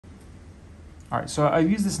All right, so I've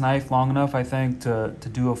used this knife long enough, I think, to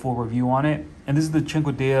do a full review on it. And this is the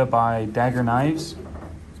Cinquedea by Daggerr Knives.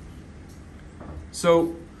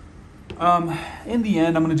 So, in the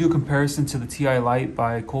end, I'm going to do a comparison to the Ti Lite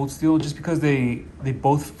by Cold Steel, just because they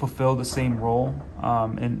both fulfill the same role.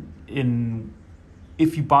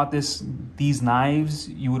 If you bought these knives,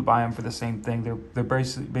 you would buy them for the same thing. They're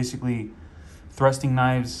basically thrusting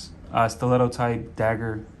knives, stiletto type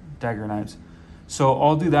dagger knives. So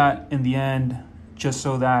I'll do that in the end, just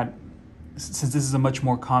so that since this is a much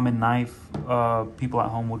more common knife, people at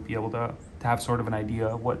home would be able to have sort of an idea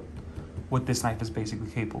of what this knife is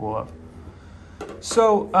basically capable of.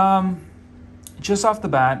 So just off the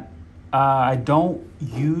bat, I don't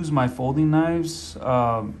use my folding knives.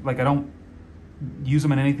 Like I don't use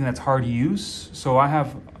them in anything that's hard to use. So I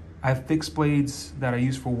have fixed blades that I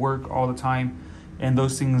use for work all the time. And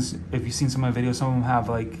those things, if you've seen some of my videos, some of them have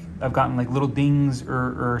like, I've gotten like little dings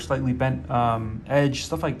or slightly bent edge,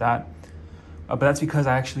 stuff like that. But that's because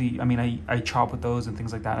I chop with those and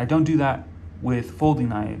things like that. I don't do that with folding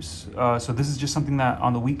knives. So this is just something that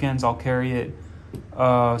on the weekends I'll carry it,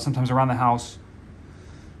 sometimes around the house.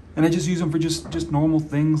 And I just use them for just normal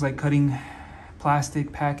things like cutting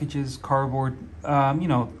plastic packages, cardboard,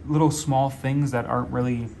 little small things that aren't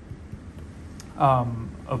really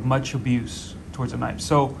of much abuse towards a knife.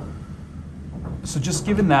 So just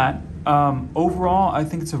given that, overall, I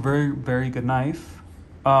think it's a very, very good knife.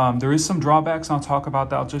 There is some drawbacks, and I'll talk about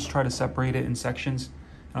that. I'll just try to separate it in sections,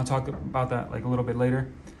 and I'll talk about that like a little bit later.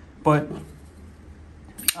 But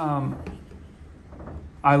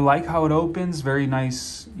I like how it opens, very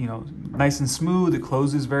nice, nice and smooth. It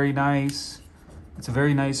closes very nice. It's a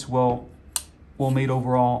very nice, well-made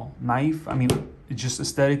overall knife. I mean, it just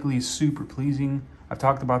aesthetically is super pleasing. I've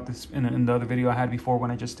talked about this in the other video I had before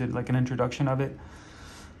when I just did like an introduction of it.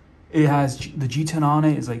 It has the G10 on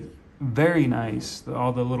it is like very nice.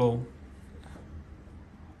 All the little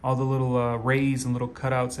rays and little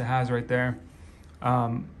cutouts it has right there.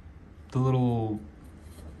 The little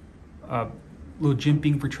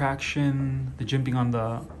jimping for traction, the jimping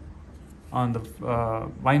on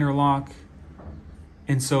the liner lock.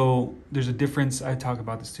 And so there's a difference. I talked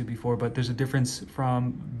about this too before, but there's a difference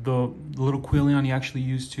from the little quillion you actually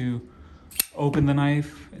use to open the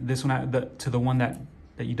knife. This one to the one that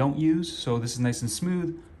you don't use. So this is nice and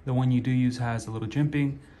smooth. The one you do use has a little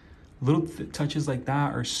jimping. Little touches like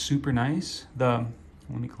that are super nice. Let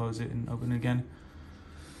me close it and open it again.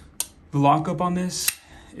 The lockup on this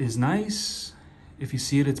is nice. If you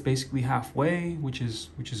see it, it's basically halfway, which is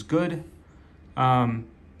good.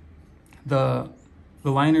 The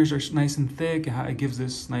liners are nice and thick. It gives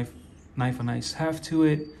this knife a nice heft to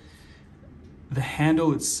it. The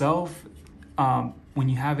handle itself, when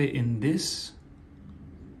you have it in this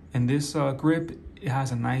grip, it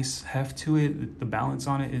has a nice heft to it. The balance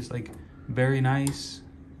on it is like very nice.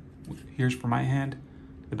 Here's for my hand.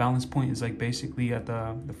 The balance point is like basically at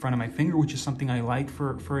the front of my finger, which is something I like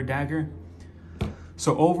for a dagger.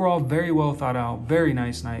 So overall, very well thought out, very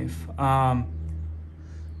nice knife.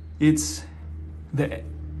 It's the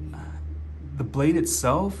blade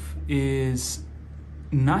itself is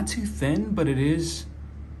not too thin, but it is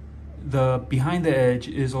behind the edge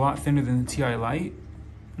is a lot thinner than the Ti Lite.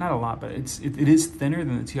 Not a lot, but it is thinner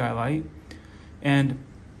than the Ti Lite. And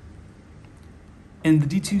the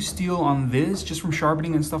D2 steel on this, just from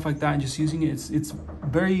sharpening and stuff like that, and just using it, it's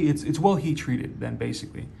well heat treated then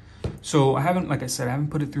basically. So like I said, I haven't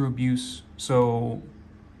put it through abuse. So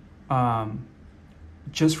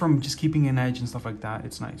just from keeping an edge and stuff like that,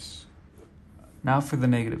 it's nice. Now for the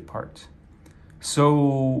negative part.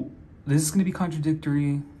 So this is gonna be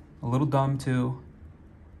contradictory, a little dumb too,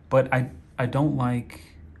 but I don't like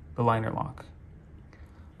the liner lock.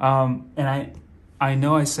 And I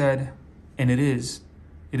know I said, and it is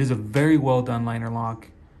a very well done liner lock.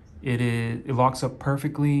 It locks up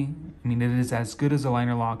perfectly. I mean, it is as good as a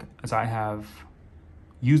liner lock as I have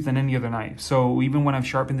used in any other knife. So even when I've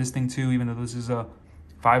sharpened this thing too, even though this is a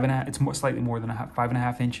 5.5, it's slightly more than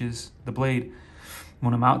 5.5 inches, the blade.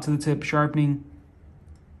 When I'm out to the tip sharpening,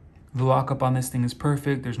 the lockup on this thing is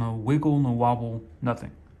perfect. There's no wiggle, no wobble,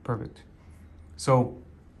 nothing. Perfect. So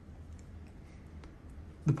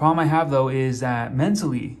the problem I have though is that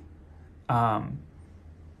mentally, I'm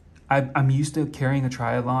used to carrying a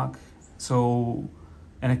triad lock. So,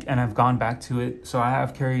 and I've gone back to it. So I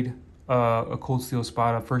have carried a Cold Steel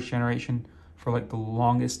Spada first generation for like the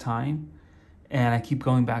longest time. And I keep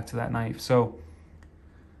going back to that knife. So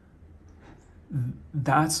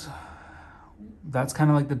that's kind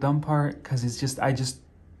of like the dumb part, because it's just,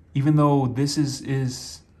 even though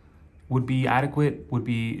this would be adequate,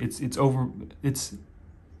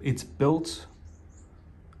 it's built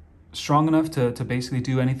strong enough to basically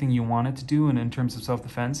do anything you want it to do in terms of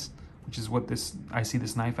self-defense, which is what I see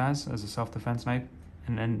this knife as a self-defense knife,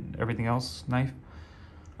 and then everything else knife.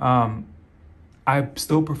 I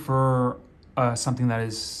still prefer something that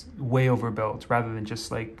is way overbuilt rather than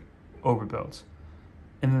just like overbuilt.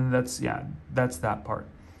 And then that's that part.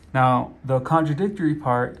 Now, the contradictory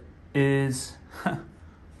part is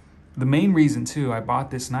the main reason too I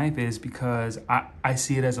bought this knife is because I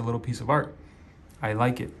see it as a little piece of art. I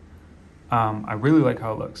like it. I really like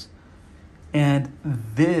how it looks. And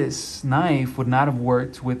this knife would not have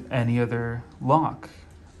worked with any other lock.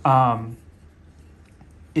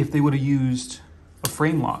 If they would have used a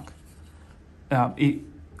frame lock,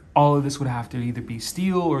 all of this would have to either be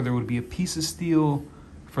steel or there would be a piece of steel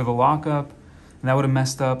for the lockup, and that would have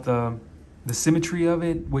messed up the symmetry of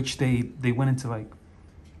it, which they went into like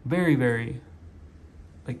very, very,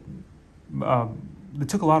 like, it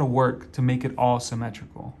took a lot of work to make it all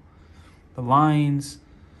symmetrical. The lines,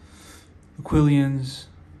 the quillions,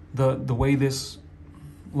 the way this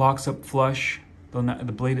locks up flush, the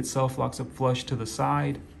blade itself locks up flush to the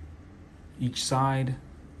side, each side.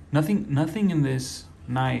 Nothing in this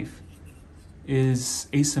knife is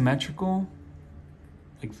asymmetrical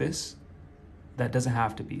like this. That doesn't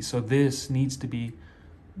have to be. So this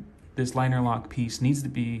liner lock piece needs to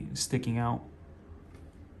be sticking out,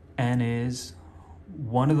 and is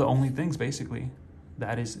one of the only things basically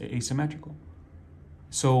that is asymmetrical.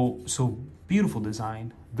 So beautiful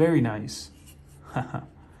design, very nice.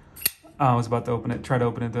 I was about to try to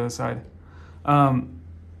open it the other side. And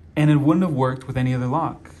it wouldn't have worked with any other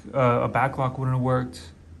lock. A back lock wouldn't have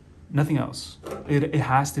worked, nothing else. It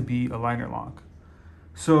has to be a liner lock.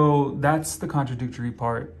 So that's the contradictory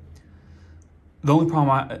part. The only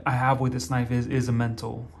problem I have with this knife is a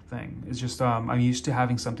mental thing. It's just I'm used to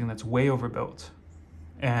having something that's way overbuilt.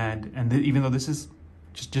 And even though this is,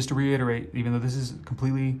 just to reiterate, even though this is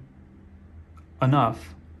completely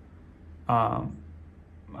enough, I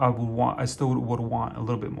still would want a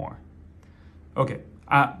little bit more. Okay,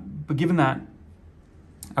 but given that,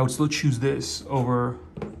 I would still choose this over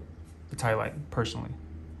the Ti Lite personally.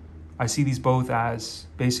 I see these both as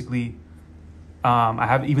basically,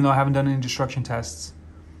 even though I haven't done any destruction tests,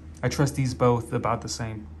 I trust these both about the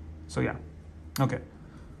same. So yeah, okay.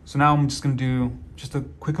 So now I'm just gonna do just a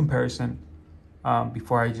quick comparison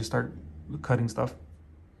before I just start cutting stuff.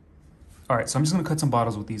 All right, so I'm just gonna cut some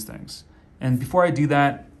bottles with these things. And before I do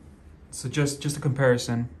that, so just a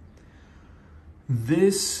comparison. The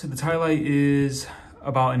Ti Lite is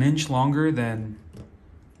about an inch longer than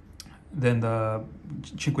the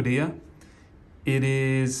Cinquedea. It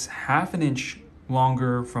is half an inch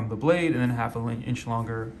longer from the blade and then half an inch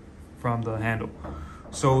longer from the handle.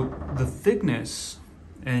 So the thickness,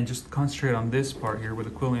 and just concentrate on this part here where the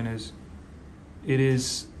quillion is,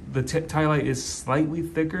 the Ti Lite is slightly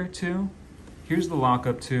thicker too. Here's the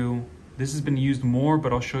lockup too. This has been used more,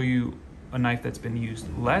 but I'll show you a knife that's been used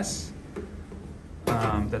less.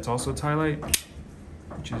 That's also Ti Lite,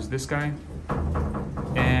 which is this guy.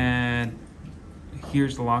 And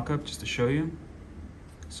here's the lockup just to show you.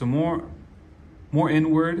 So more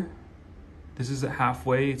inward. This is at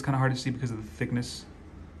halfway. It's kind of hard to see because of the thickness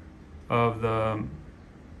of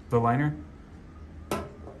the liner.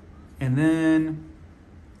 And then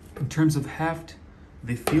in terms of heft,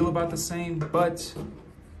 they feel about the same, but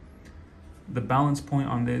the balance point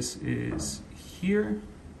on this is here.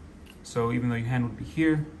 So even though your hand would be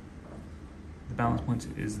here, the balance point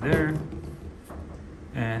is there.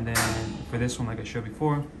 And then for this one, like I showed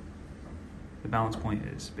before, the balance point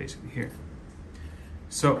is basically here.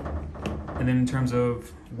 So, and then in terms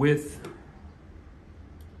of width,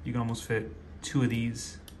 you can almost fit two of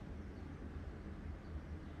these,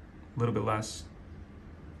 a little bit less,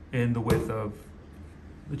 in the width of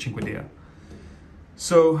the Cinquedea.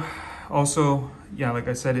 So also, yeah, like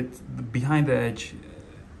I said, it's behind the edge.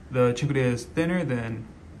 The Cinquedea is thinner than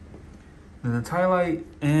the Ti Lite,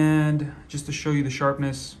 and just to show you the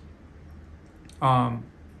sharpness, even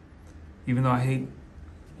though I hate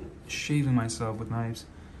shaving myself with knives,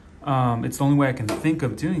 it's the only way I can think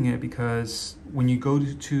of doing it, because when you go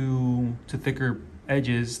to thicker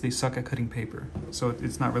edges, they suck at cutting paper. So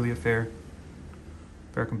it's not really a fair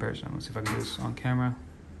comparison. Let's see if I can do this on camera.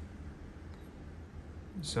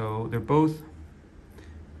 So they're both,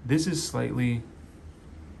 this is slightly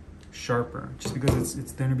sharper just because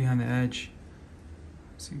it's thinner behind the edge.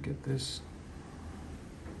 So you get this,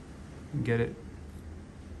 get it,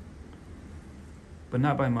 but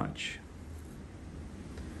not by much.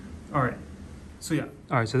 All right, so yeah.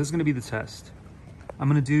 All right, so this is gonna be the test. I'm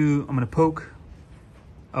gonna poke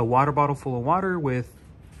a water bottle full of water with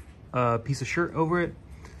a piece of shirt over it,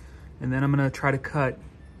 And then I'm gonna try to cut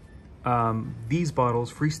these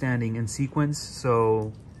bottles freestanding in sequence.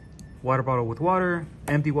 So water bottle with water,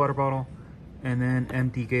 empty water bottle, and then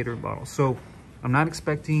empty Gator bottle. So I'm not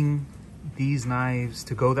expecting these knives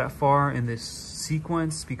to go that far in this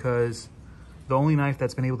sequence, because the only knife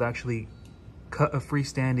that's been able to actually cut a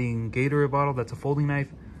freestanding Gator bottle that's a folding knife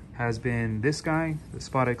has been this guy, the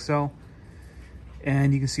Spot XL.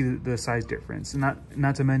 And you can see the size difference, and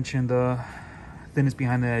not to mention the thinness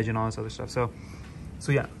behind the edge and all this other stuff. So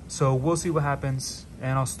yeah, so we'll see what happens,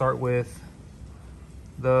 and I'll start with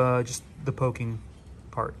just the poking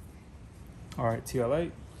part. All right, Ti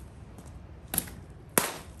Lite.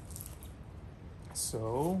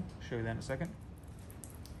 So show you that in a second.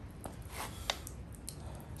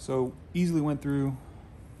 So easily went through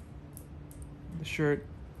the shirt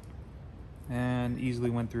and easily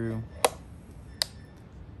went through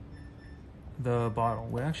the bottle.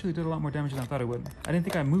 We actually did a lot more damage than I thought it would. I didn't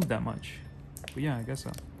think I moved that much, but yeah, I guess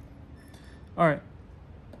so. All right,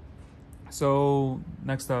 so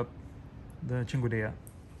next up, the Cinquedea.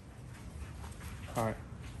 All right,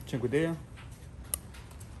 Cinquedea.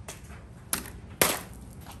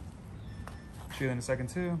 Show you in a second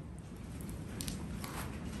too.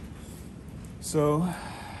 So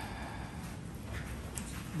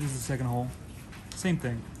this is the second hole, same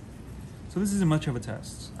thing. So this isn't much of a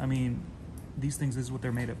test. I mean, these things, this is what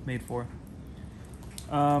they're made for.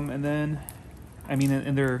 And then, I mean,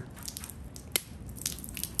 and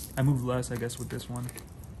I moved less, I guess, with this one.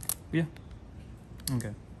 But yeah,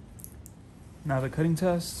 okay. Now the cutting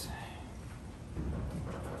test.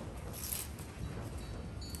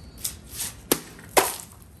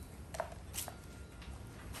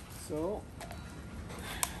 So,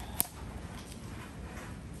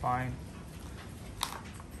 fine.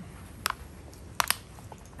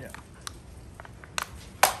 Yeah.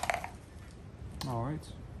 All right.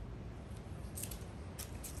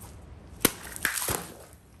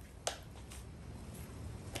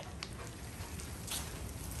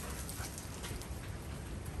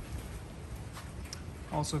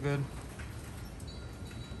 Also good.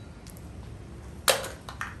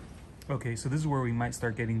 Okay, so this is where we might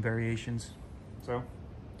start getting variations. So,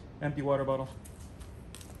 empty water bottle.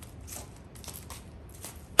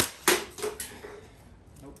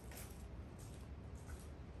 Nope.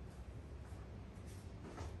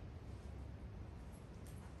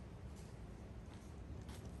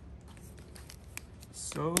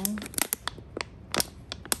 So,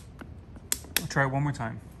 I'll try it one more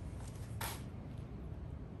time.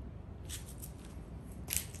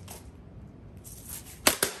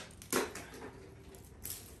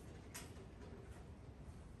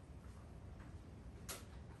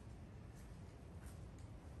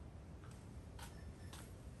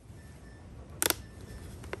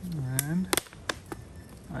 And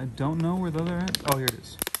I don't know where the other end. Oh, here it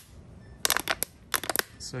is.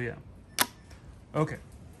 So yeah. Okay.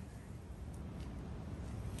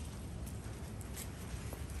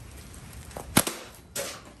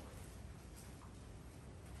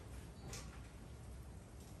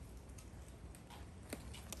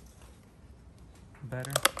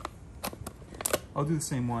 Better. I'll do the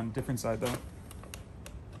same one, different side though.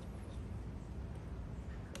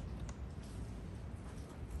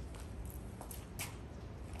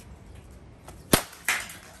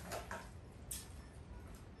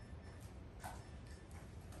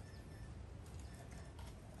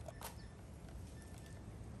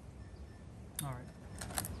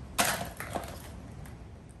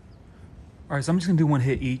 All right, so I'm just gonna do one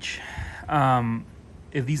hit each.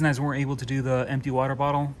 If these knives weren't able to do the empty water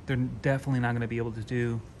bottle, they're definitely not gonna be able to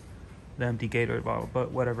do the empty Gatorade bottle,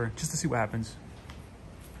 but whatever, just to see what happens.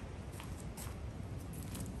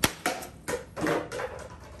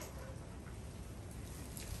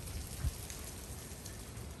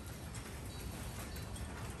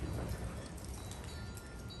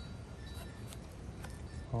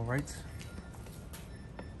 All right.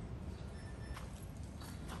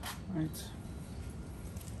 All right.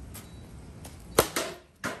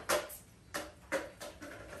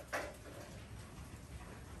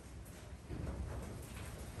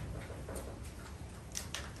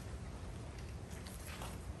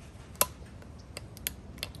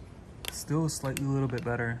 Still slightly a little bit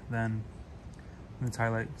better than the Ti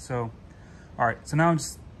Lite. So, all right. So now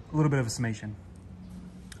just a little bit of a summation.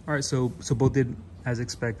 All right. So both did as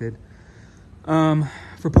expected.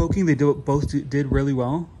 For poking, they both did really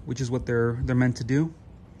well, which is what they're meant to do.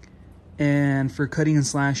 And for cutting and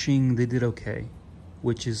slashing, they did okay,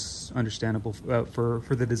 which is understandable for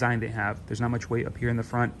the design they have. There's not much weight up here in the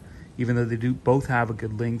front, even though they do both have a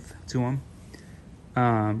good length to them.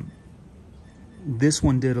 This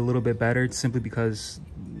one did a little bit better simply because,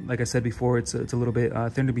 like I said before, it's a little bit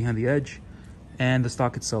thinner behind the edge, and the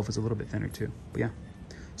stock itself is a little bit thinner too. But yeah.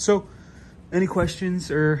 So any questions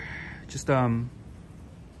or just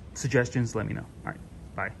suggestions, let me know. All right,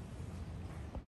 bye.